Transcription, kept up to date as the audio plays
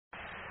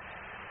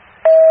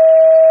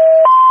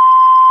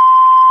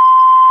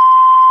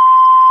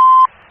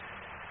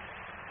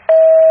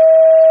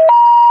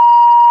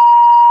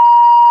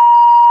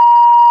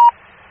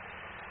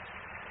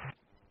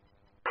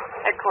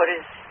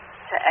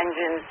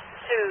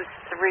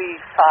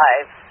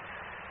235.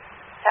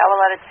 Tower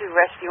Ladder 2,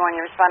 Rescue 1,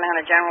 you're responding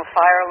on a general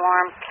fire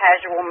alarm.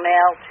 Casual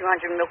male,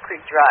 200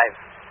 MillCreek Drive.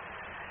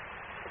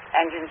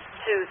 Engines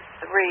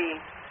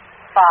 235.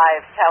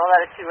 Tower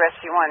Ladder 2,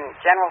 Rescue 1,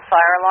 general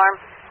fire alarm.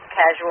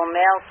 Casual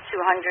male,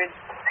 200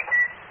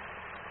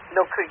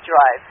 MillCreek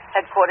Drive.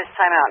 Headquarters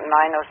timeout,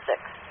 9:06.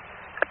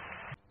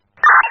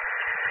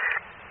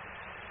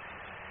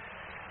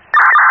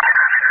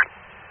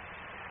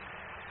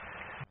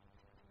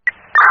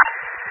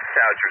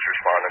 Couchers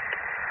responding.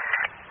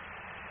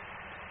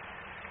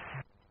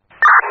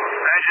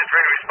 Engine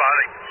 3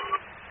 responding.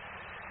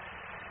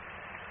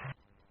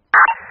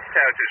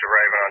 Couchers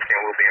arriving on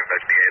scene. We'll be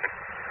investigating.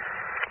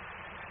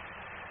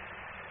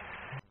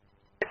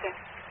 Okay.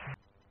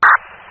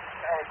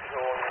 Couchers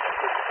all in the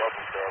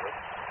open service.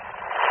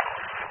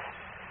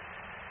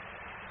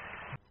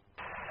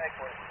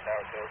 Headquarters to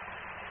Tower 2.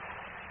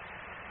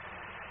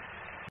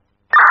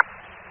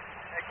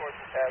 Headquarters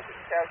to Tower 2.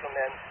 Casual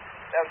men.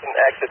 That was an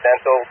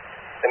accidental.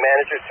 The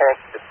manager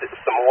turned the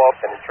system off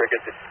and it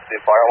triggered the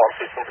fire alarm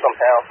system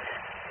somehow.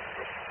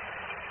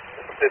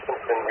 The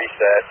system's been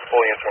reset. All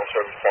the insurance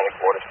service training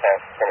quarters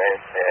turn in.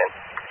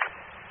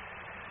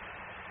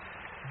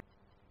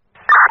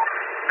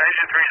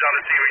 Engine 3's on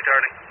the scene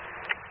returning.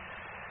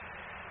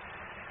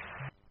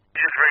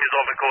 Engine 3 is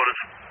open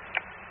quarters.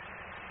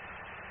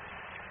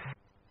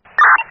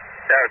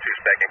 Tower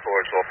 2's back in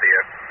quarters off the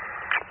air.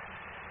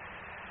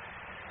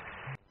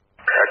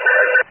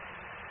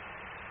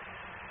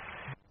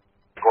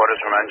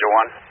 Quarters from Engine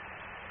 1.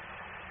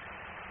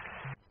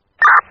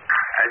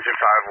 Engine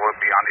 5 will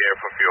be on the air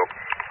for fuel.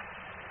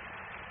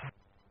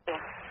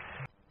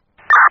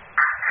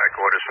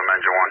 Headquarters from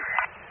Engine 1.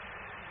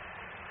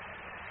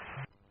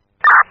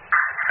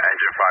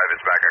 Engine 5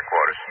 is back at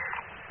quarters.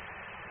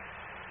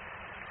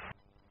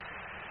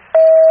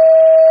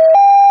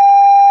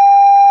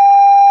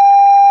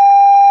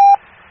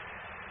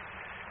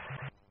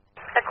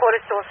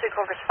 Headquarters to all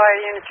Secaucus fire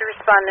units, you're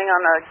responding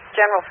on a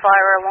general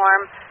fire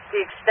alarm. The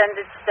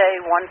extended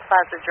stay, 1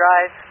 Plaza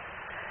Drive.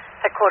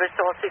 Headquarters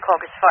to all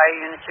Secaucus fire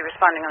units, you're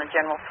responding on a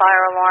general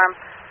fire alarm.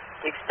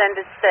 The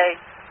extended stay,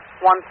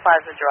 1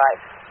 Plaza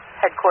Drive.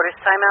 Headquarters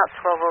timeout,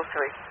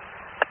 12:03.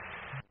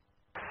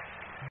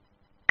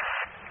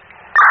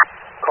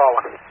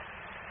 Calling.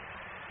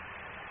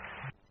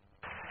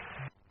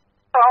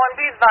 Calling,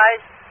 be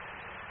advised.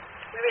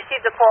 We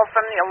received a call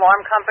from the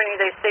alarm company.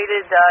 They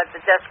stated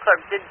the desk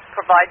clerk did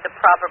provide the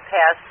proper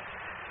pass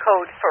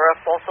code for a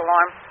false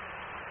alarm.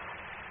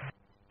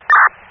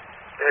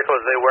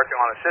 Was they working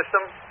on a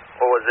system,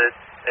 or was it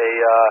a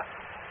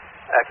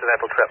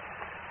accidental trip?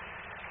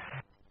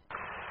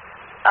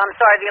 I'm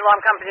sorry, the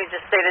alarm company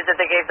just stated that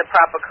they gave the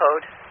proper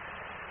code.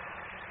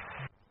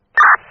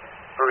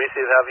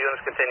 Receive, have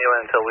units continue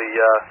until we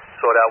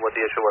sort out what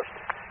the issue was.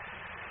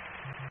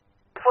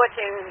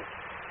 14,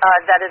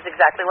 that is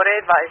exactly what I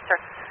advised her.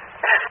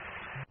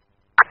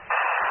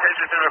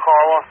 Engine to the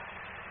car one.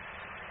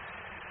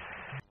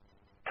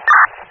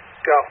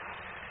 Go.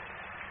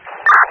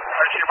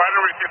 Actually, you might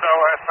have received that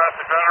last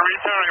message. Is that a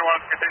return or you want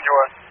to continue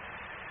on?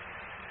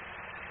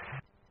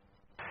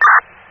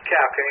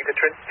 Cap, can you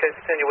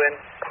continue in?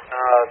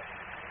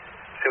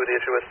 See what the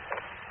issue is.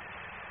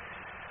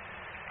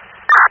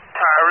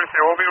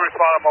 Everything. We'll be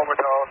responding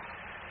momentarily.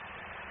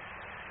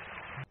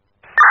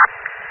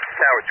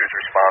 Tower 2's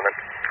responding.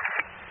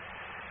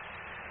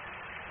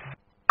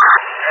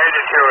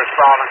 Agent 2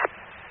 responding.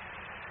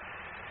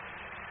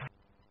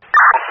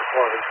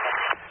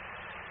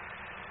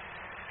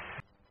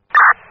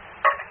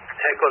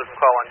 Headquarters from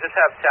Car 1. Just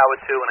have Tower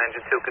 2 and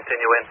Engine 2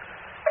 continue in.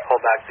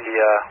 Hold back the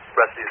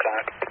rest of the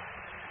assignment.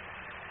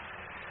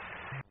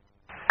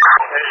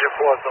 Engine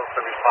 4 is also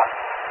responding.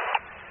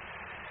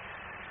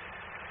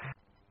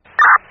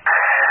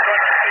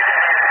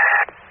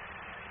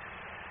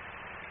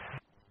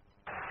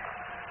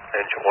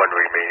 Engine 1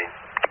 remaining.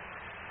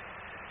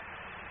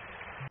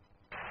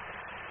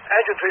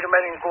 Engine 3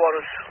 remaining in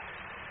quarters.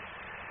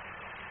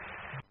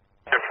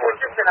 Engine 4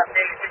 is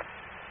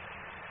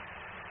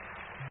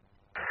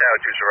Tower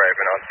 2's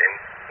arriving on scene.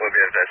 We'll be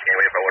investigating.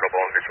 We have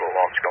audible and visual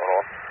alarms going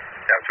off.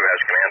 Tower 2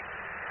 has command.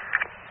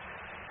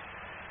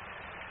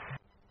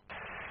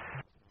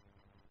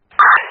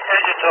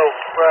 Engine 2,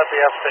 we're at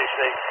the FCC.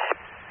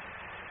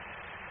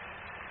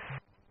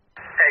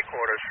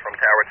 Headquarters from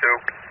Tower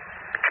 2.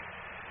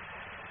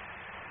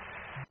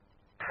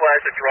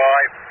 Plaza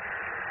Drive.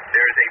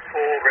 There is a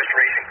pool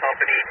restoration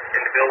company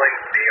in the building.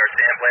 They are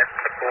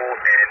sandblasting the pool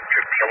and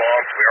tripped the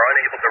alarms. We are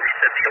unable to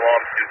reset the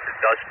alarms due to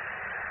dust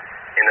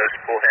in those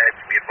pool heads.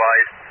 We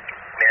advised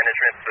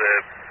management for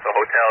the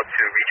hotel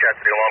to reach out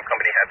to the alarm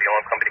company, have the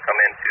alarm company come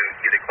in to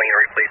either clean or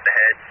replace the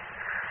heads.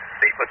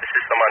 They put the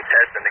system on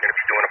test and they're going to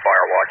be doing a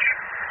fire watch.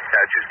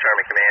 Tower 2's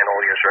determined command,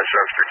 all the insurance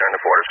service to return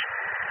to quarters.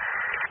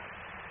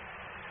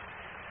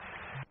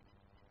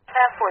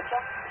 Tower 14.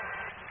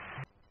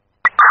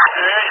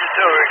 Engine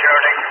 2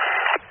 returning.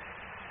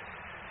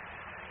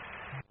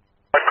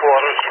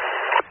 Headquarters.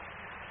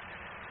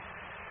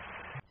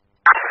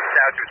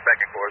 Tower 2's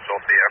back in quarters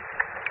off the air.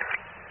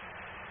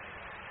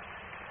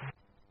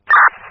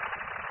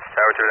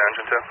 Tower 2 to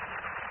Engine 2.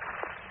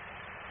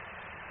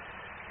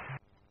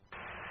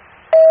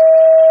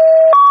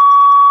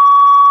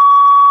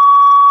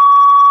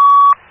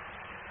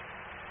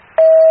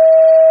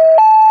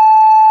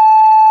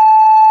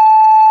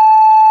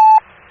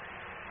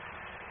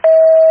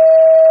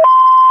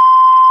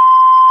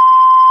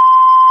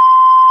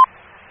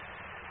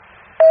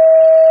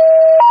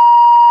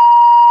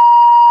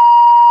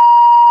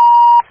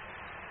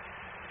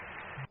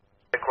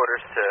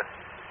 Headquarters to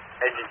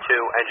Engine 2,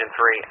 Engine 3,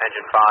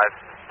 Engine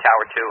 5,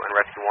 Tower 2, and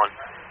Rescue 1.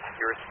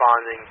 You're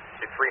responding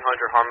to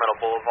 300 Harmon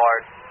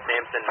Boulevard,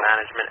 Sampson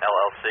Management,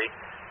 LLC,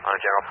 on a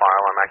general fire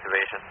alarm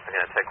activation.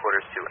 Again, it's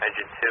headquarters to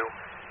Engine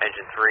 2,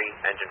 Engine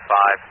 3, Engine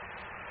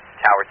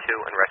 5, Tower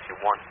 2, and Rescue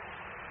 1.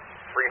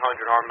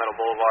 300 Harmon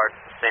Boulevard,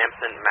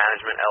 Sampson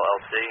Management,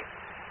 LLC,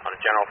 on a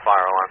general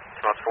fire alarm.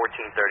 It's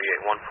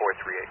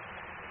 1438-1438.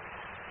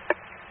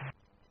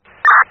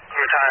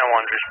 Battalion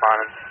 1's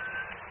responding.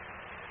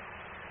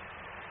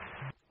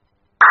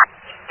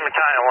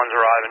 Battalion 1's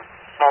arriving.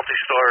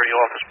 Multi-story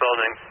office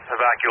building,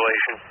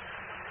 evacuation.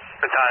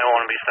 Battalion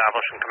 1 will be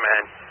established in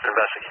command and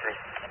investigating.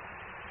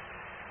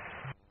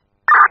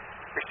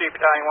 Received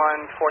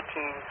Battalion 1,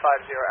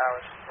 1450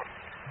 hours.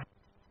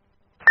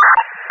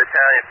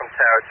 Battalion from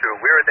Tower 2,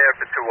 we were there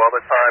for 2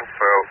 other times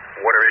for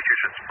water issues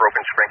with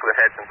broken sprinkler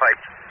heads and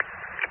pipes.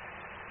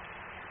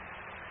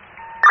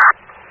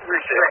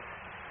 Received.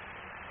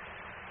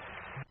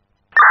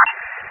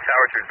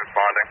 Tower 2's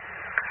responding.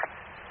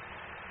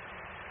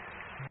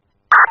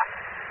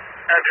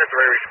 Engine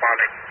 3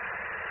 responding.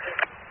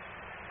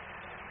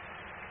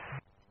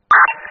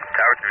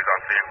 Tower 2's on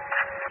scene.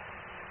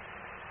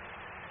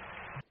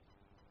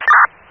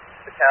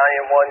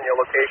 Battalion 1, your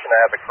location, I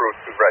have the crew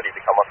 2 ready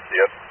to come up to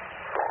you.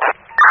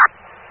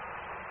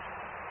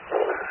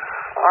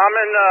 I'm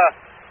in the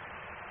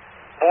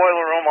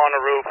boiler room on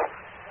the roof.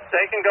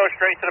 They can go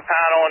straight to the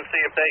panel and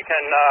see if they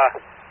can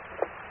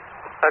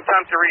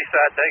attempt to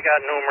reset. They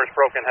got numerous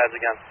broken heads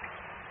again.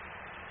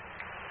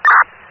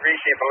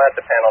 Chief, I'm at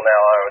the panel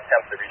now. I'll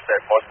attempt to reset.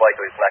 Most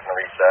likely it's not going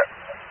to reset.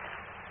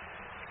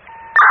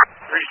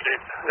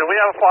 Received. Do we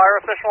have a fire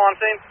official on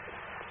scene?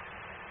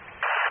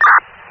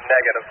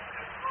 Negative.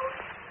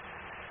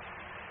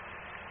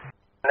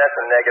 And that's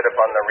a negative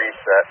on the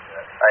reset.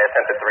 I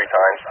attempted 3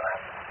 times.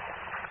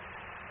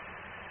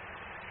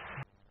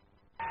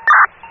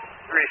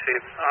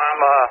 Received.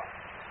 I'm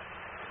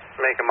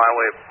making my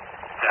way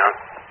down.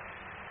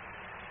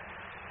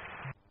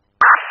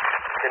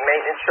 Did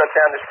maintenance shut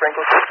down the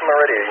sprinkler system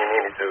already, or you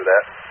need me to do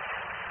that?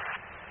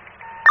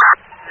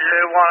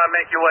 You want to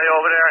make your way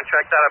over there and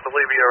check that? I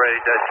believe you already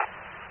did.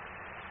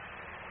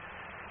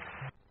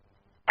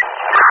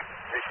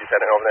 She's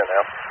heading over there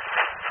now.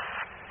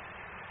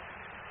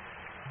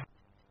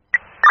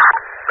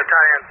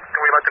 Battalion,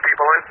 can we let the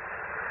people in?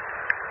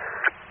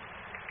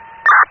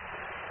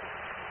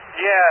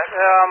 Yeah,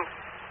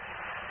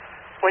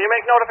 when you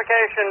make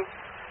notification,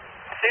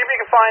 see if you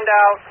can find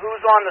out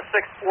who's on the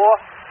 6th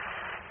floor.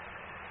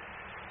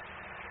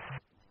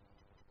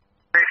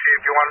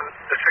 Do you want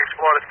the 6th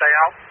floor to stay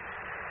out?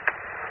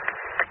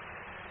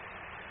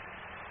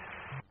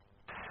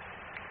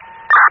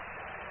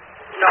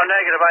 No,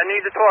 negative. I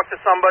need to talk to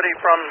somebody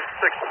from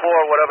 6th floor,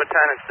 whatever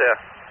tenant's there.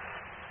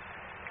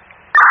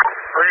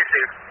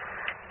 Received.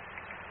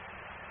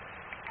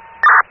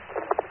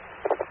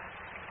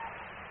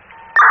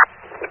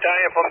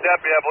 Battalion from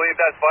Deputy, I believe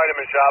that's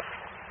Vitamin Shop.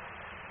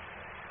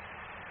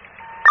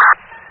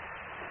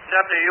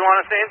 Deputy, you on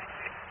the scene?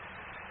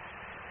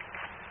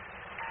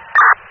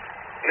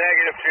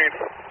 Negative, Chief.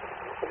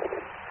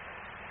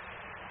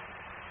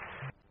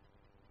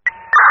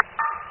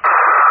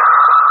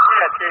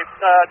 Yeah, Chief.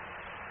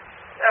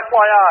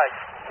 FYI,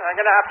 I'm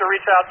going to have to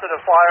reach out to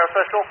the fire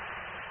official.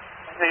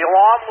 The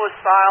alarm was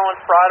silent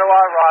prior to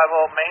our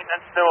arrival.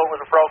 Maintenance knew it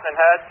was a broken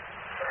head.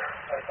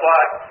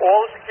 But all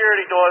the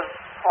security doors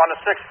on the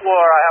 6th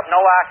floor, I have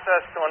no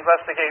access to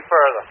investigate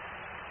further.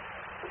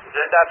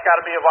 That's got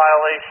to be a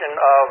violation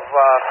of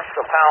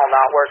the panel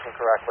not working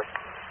correctly.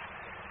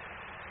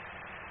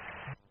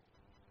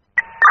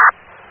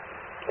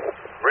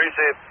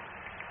 Received.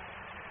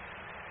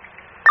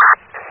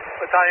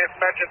 Battalion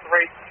from Engine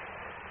 3.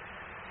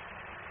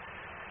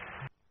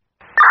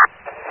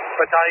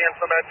 Battalion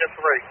from Engine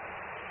 3.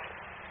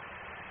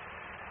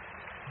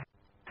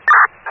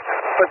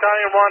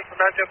 Battalion 1 from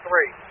Engine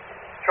 3.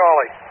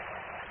 Charlie.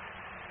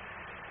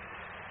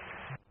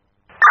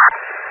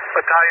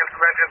 Battalion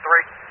from Engine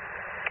 3.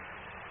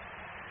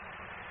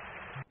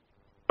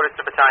 What is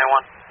the Battalion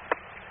 1?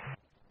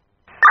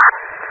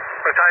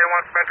 Battalion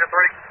 1 from Engine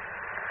 3.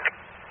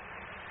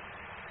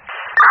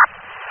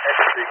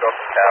 Engine 3, go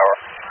from tower.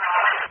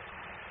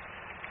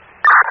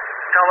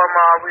 Tell him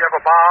we have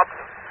a Bob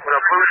with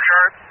a blue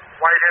shirt,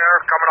 white hair,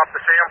 coming up to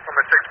see him from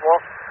the 6th floor.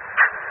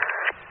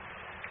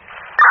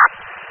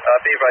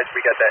 Be advised, we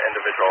got that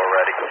individual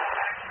already.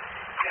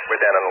 We're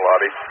down in the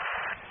lobby.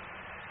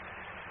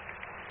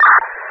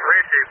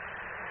 Received.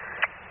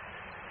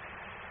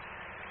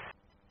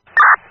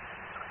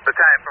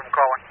 Battalion from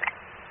calling.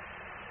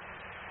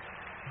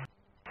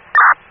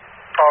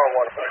 Tower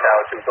 1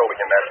 over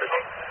your message.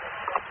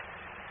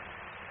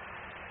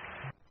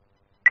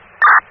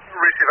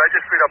 Receive, I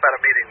just freed up at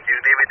a meeting. Do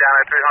you need me down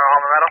at 300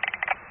 Harmon Meadow?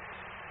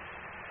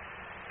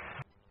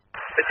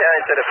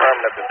 Battalion said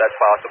affirmative if that's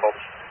possible.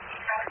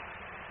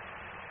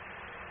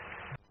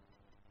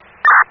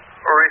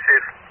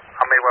 Receive.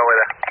 I'll make my way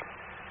there.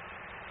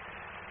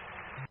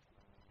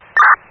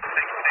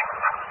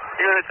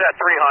 Units at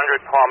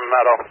 300 Harmon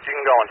Meadow. You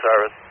can go in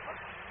service.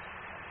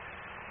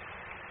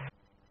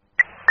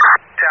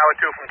 Tower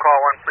 2 from call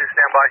 1, please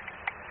stand by.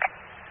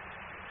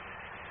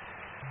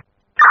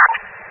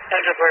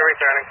 Engine 3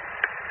 returning.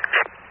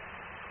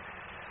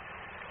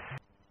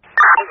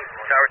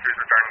 Tower 2 is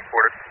returning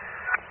quarters.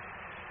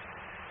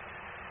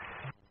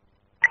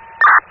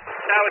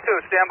 Tower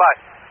 2, stand by.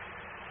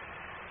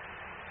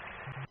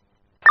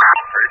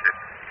 Receive.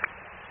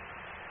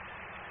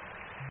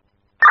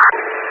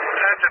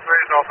 Engine 3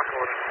 is off the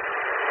quarters.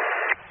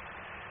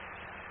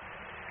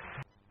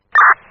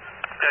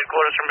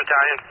 Headquarters from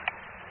battalion.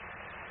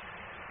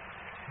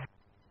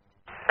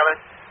 Come in.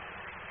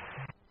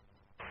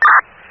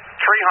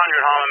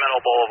 300 Harmon Meadow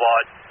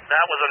Boulevard.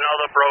 That was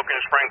another broken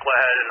sprinkler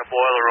head in the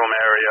boiler room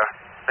area.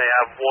 They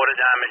have water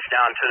damage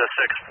down to the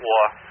 6th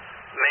floor.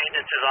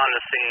 Maintenance is on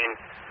the scene.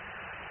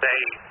 The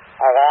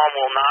alarm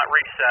will not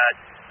reset.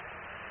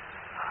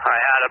 I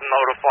had them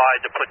notified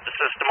to put the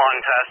system on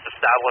test,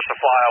 establish a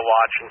fire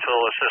watch until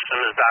the system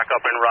is back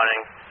up and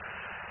running.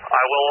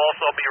 I will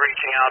also be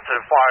reaching out to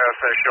the fire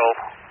official,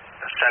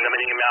 send him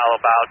an email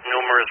about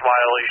numerous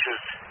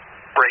violations,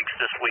 breaks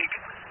this week,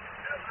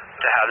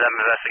 to have them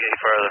investigate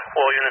further.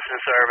 All units in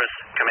service,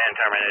 command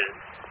terminated.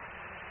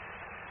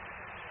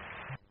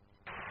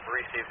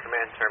 Received,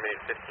 command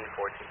terminated,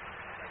 1514.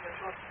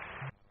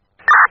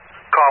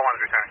 Call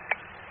 1's returning.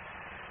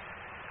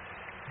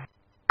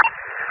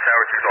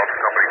 Tower 2's off the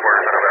company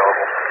quarters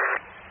unavailable.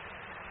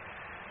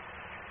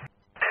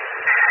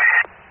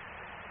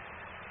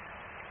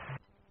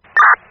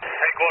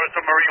 Headquarters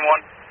of Marine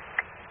 1.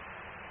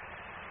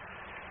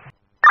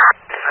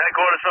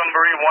 Headquarters of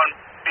Marine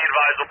 1. Be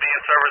advised, will be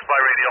in service by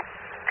radio.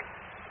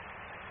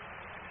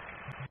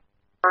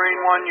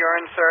 Marine 1, you're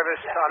in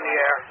service on the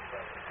air.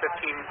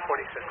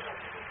 1546.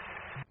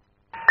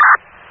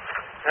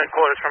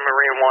 Headquarters from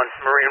Marine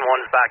 1. Marine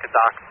 1's back at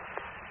dock.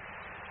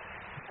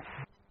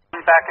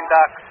 Back in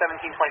dock,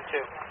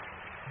 1722.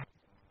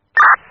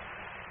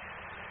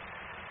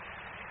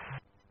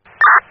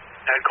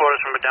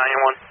 Headquarters from Battalion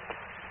 1.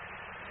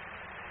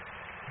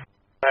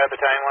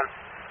 Battalion 1.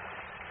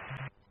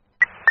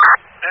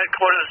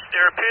 Headquarters,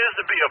 there appears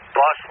to be a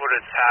bus with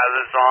its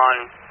hazards on,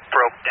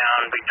 broke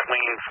down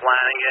between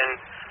Flanagan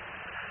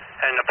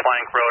and the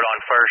Plank Road on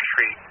First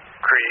Street,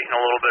 creating a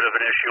little bit of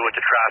an issue with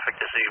the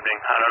traffic this evening.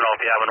 I don't know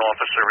if you have an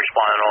officer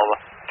responding over.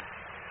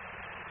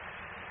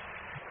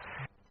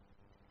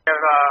 We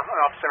have an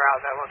officer out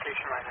at that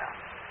location right now.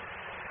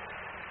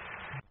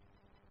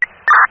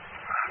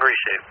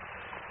 Received.